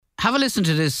have a listen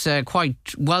to this quite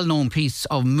well-known piece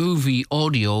of movie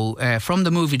audio from the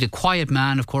movie The Quiet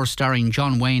Man, of course, starring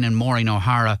John Wayne and Maureen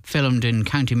O'Hara, filmed in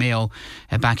County Mayo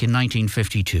back in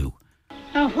 1952.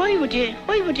 Now, why would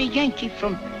a Yankee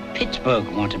from Pittsburgh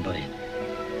want to buy it?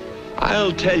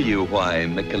 I'll tell you why,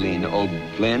 Micheline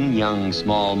O'Flynn, young,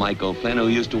 small Michael Flynn, who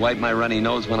used to wipe my runny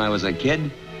nose when I was a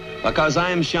kid. Because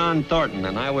I'm Sean Thornton,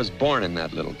 and I was born in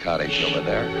that little cottage over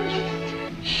there.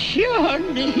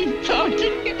 Sean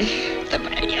Thornton, the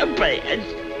man you're bad.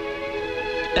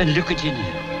 And look at you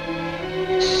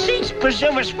now. Saints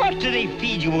preserve us, what do they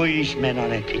feed you Irishmen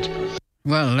on at Pittsburgh?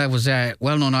 Well, that was a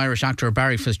well-known Irish actor,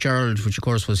 Barry Fitzgerald, which of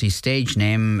course was his stage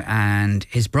name, and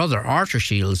his brother, Arthur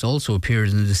Shields, also appeared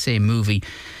in the same movie.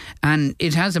 And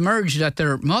it has emerged that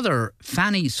their mother,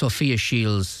 Fanny Sophie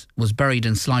Shields, was buried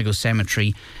in Sligo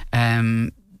Cemetery.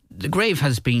 The grave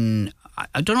has been,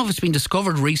 I don't know if it's been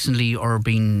discovered recently or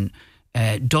been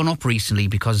done up recently,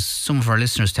 because some of our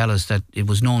listeners tell us that it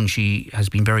was known she has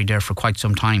been buried there for quite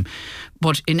some time.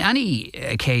 But in any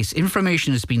case,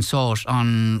 information has been sought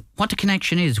on what the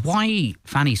connection is, why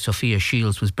Fanny Sophie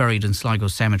Shields was buried in Sligo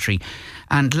Cemetery.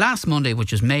 And last Monday,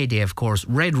 which is May Day, of course,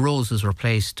 red roses were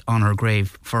placed on her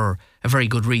grave for a very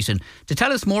good reason. To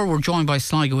tell us more, we're joined by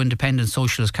Sligo Independent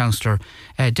Socialist Councillor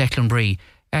Declan Bree.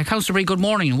 Councillor Bree, good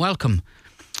morning and welcome.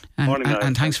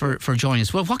 And thanks for joining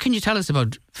us. Well, what can you tell us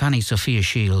about Fanny Sophie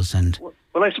Shields?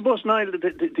 Well, I suppose, Niall,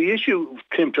 the issue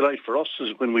came to light for us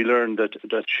is when we learned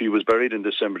that she was buried in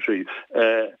the cemetery.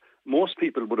 Most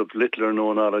people would have little or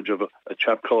no knowledge of a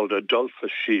chap called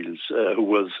Adolphus Shields, who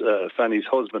was Fanny's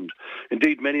husband.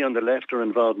 Indeed, many on the left are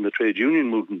involved in the trade union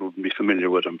movement wouldn't be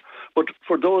familiar with him. But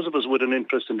for those of us with an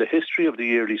interest in the history of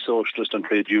the early socialist and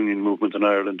trade union movement in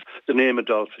Ireland, the name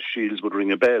Adolphus Shields would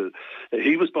ring a bell.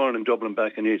 He was born in Dublin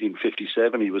back in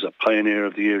 1857. He was a pioneer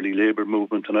of the early labour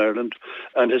movement in Ireland,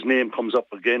 and his name comes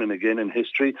up again and again in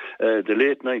history. The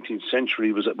late 19th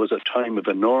century was a time of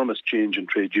enormous change in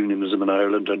trade unionism in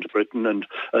Ireland and Britain, and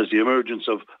as the emergence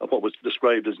of what was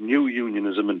described as new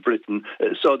unionism in Britain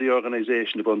saw the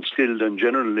organisation of unskilled and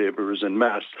general labourers en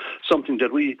masse, something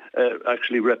that we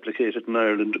actually replicated in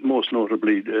Ireland, most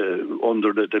notably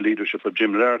under the leadership of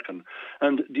Jim Larkin.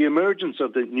 And the emergence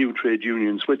of the new trade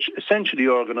unions, which essentially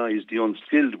organised the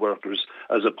unskilled workers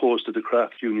as opposed to the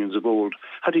craft unions of old,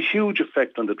 had a huge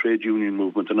effect on the trade union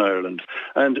movement in Ireland.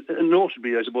 And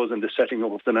notably, I suppose, in the setting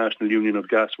up of the National Union of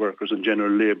Gas Workers and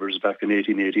General Labourers back in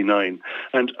 1889.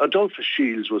 And Adolphus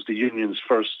Shields was the union's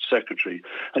first secretary,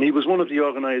 and he was one of the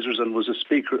organisers and was a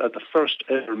speaker at the first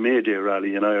ever May Day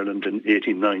rally in Ireland in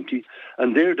 1890.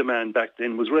 And their demand back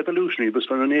then was revolutionary. It was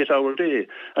for an 8-hour day,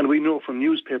 and we know from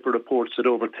newspaper reports that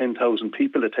over 10,000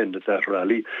 people attended that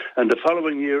rally. And the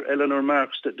following year, Eleanor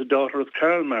Marx, the daughter of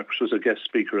Karl Marx, was a guest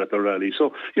speaker at the rally.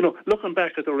 So, looking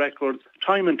back at the record,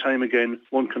 time and time again,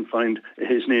 one can find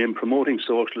his name promoting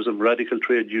socialism, radical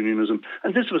trade unionism,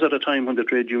 and this was at a time when the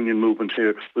trade union movement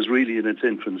here was really in its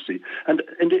infancy. And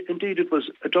indeed it was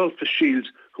Adolphus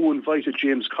Shields who invited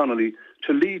James Connolly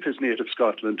to leave his native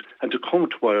Scotland and to come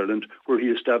to Ireland, where he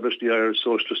established the Irish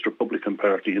Socialist Republican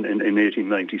Party in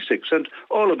 1896. And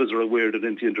all of us are aware that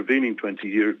in the intervening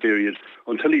 20-year period,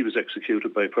 until he was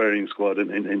executed by a firing squad in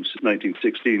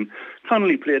 1916,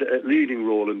 Connolly played a leading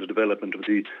role in the development of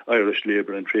the Irish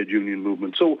labour and trade union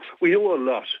movement. So we owe a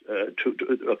lot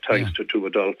of thanks to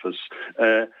Adolphus.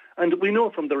 And we know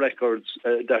from the records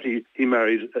that he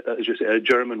married, as you say, a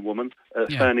German woman,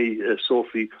 Fanny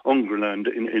Sophie Ungerland,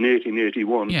 in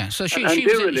 1881. Yeah, so she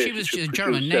was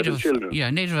German,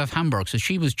 native of Hamburg, so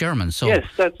she was German. So yes,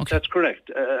 that's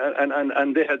correct.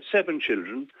 And they had 7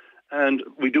 children. And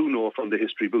we do know from the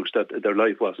history books that their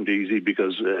life wasn't easy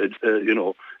because,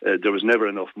 there was never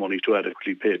enough money to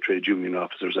adequately pay trade union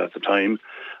officers at the time.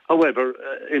 However,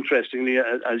 interestingly,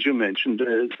 as you mentioned,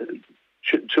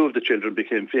 2 of the children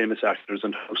became famous actors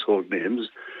and household names.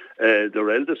 Their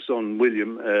eldest son,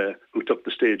 William, who took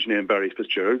the stage name Barry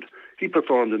Fitzgerald, he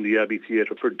performed in the Abbey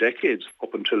Theatre for decades,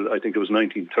 up until I think it was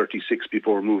 1936,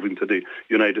 before moving to the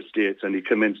United States, and he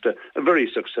commenced a very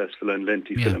successful and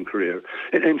lengthy film career.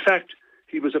 In fact,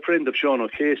 he was a friend of Sean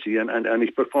O'Casey, and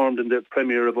he performed in the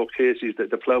premiere of O'Casey's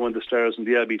The Plough and the Stars in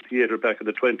the Abbey Theatre back in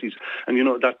the 20s. And,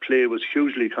 that play was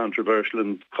hugely controversial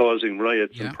and causing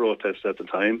riots and protests at the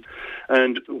time.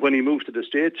 And when he moved to the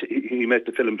States, he met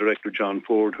the film director John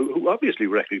Ford, who obviously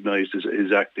recognised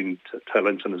his acting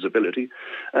talents and his ability.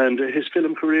 And his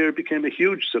film career became a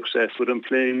huge success, with him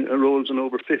playing roles in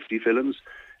over 50 films.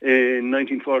 In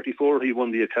 1944, he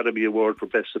won the Academy Award for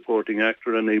Best Supporting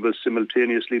Actor, and he was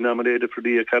simultaneously nominated for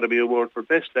the Academy Award for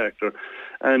Best Actor.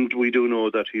 And we do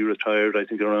know that he retired, I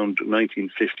think, around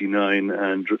 1959,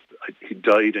 and he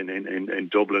died in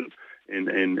Dublin in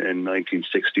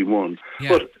 1961. Yeah.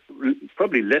 But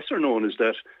probably lesser known is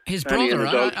that his brother.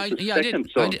 I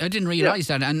didn't realise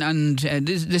that. And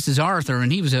this is Arthur,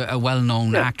 and he was a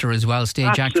well-known actor as well,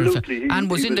 stage Absolutely. actor,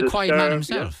 and was in The Quiet Man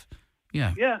himself.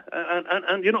 Yeah,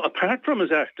 and you know, apart from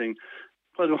his acting,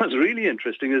 what was really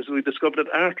interesting is we discovered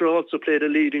that Arthur also played a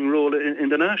leading role in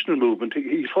the national movement.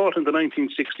 He fought in the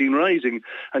 1916 Rising,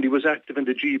 and he was active in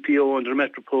the GPO and the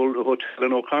Metropole Hotel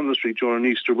in O'Connell Street during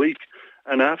Easter week.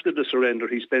 And after the surrender,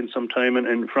 he spent some time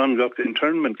in Fronglock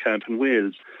internment camp in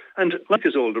Wales. And like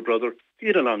his older brother, he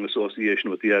had a long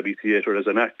association with the Abbey Theatre as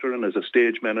an actor and as a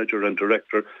stage manager and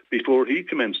director before he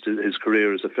commenced his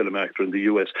career as a film actor in the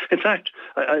US. In fact,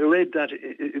 I read that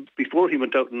before he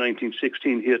went out in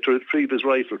 1916, he had to retrieve his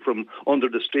rifle from under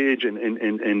the stage in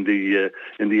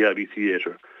the Abbey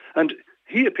Theatre. And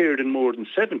he appeared in more than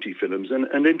 70 films,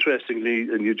 and interestingly,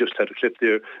 and you just had a clip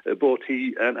there, both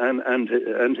he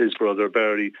and his brother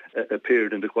Barry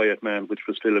appeared in The Quiet Man, which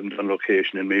was filmed on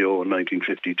location in Mayo in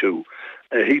 1952.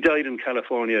 He died in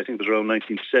California, I think it was around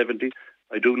 1970.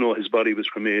 I do know his body was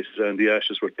cremated and the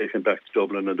ashes were taken back to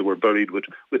Dublin, and they were buried with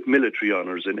military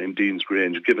honours in Dean's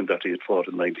Grange, given that he had fought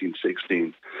in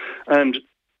 1916. And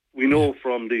we know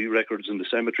from the records in the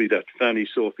cemetery that Fanny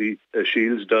Sophie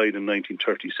Shields died in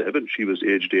 1937. She was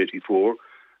aged 84 and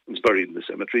was buried in the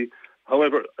cemetery.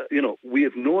 However, you know, we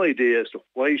have no idea as to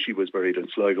why she was buried in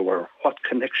Sligo or what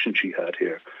connection she had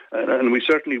here. And we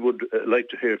certainly would like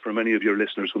to hear from any of your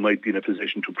listeners who might be in a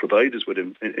position to provide us with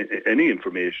any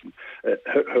information.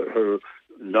 Her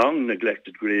long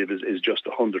neglected grave is just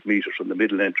 100 metres from the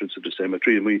middle entrance of the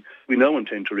cemetery, and we now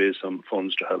intend to raise some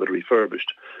funds to have it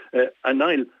refurbished. And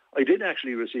Niall, I did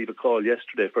actually receive a call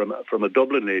yesterday from a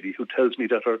Dublin lady who tells me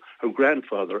that her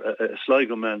grandfather, a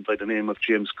Sligo man by the name of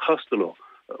James Costello,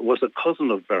 was a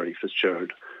cousin of Barry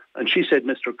Fitzgerald. And she said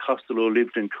Mr. Costello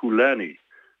lived in Coolani.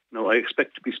 Now, I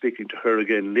expect to be speaking to her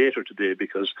again later today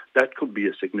because that could be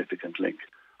a significant link.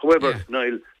 However,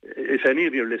 Niall, if any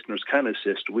of your listeners can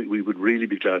assist, we would really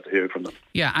be glad to hear from them.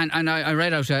 Yeah, and I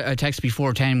read out a text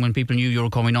before 10 when people knew you were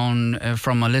coming on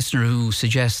from a listener who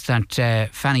suggests that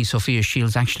Fanny Sophie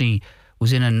Shields actually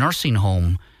was in a nursing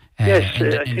home in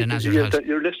the Nazareth House.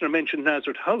 Your listener mentioned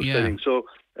Nazareth House, I think, so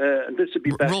this would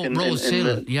be back Rose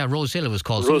Hill. Rose Hill it was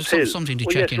called. Rose Hill. Something to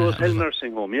check in. Rose Hill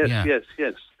Nursing Home, yes.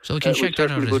 So we can check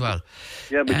that out as well.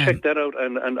 Yeah, we check that out,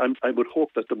 and I would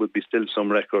hope that there would be still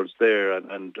some records there,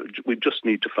 and we just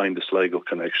need to find the Sligo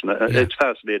connection. It's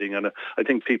fascinating, and I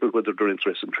think people, whether they're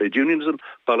interested in trade unionism,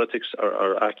 politics,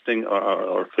 or acting,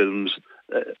 or films,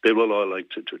 they will all like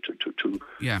to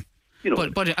you know,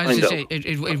 but as you say,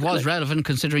 it was relevant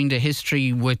considering the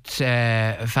history with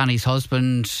Fanny's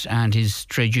husband and his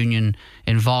trade union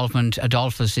involvement,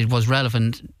 Adolphus. It was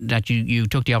relevant that you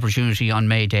took the opportunity on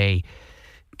May Day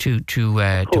to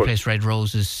place red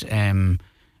roses,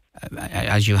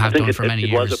 as you have done for many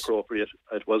years.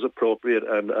 It was appropriate,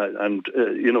 and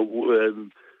you know.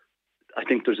 I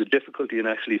think there's a difficulty in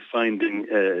actually finding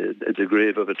the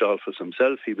grave of Adolphus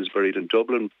himself. He was buried in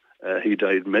Dublin. He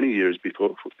died many years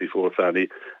before Fanny,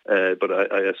 but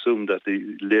I assume that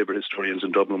the Labour historians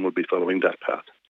in Dublin would be following that path.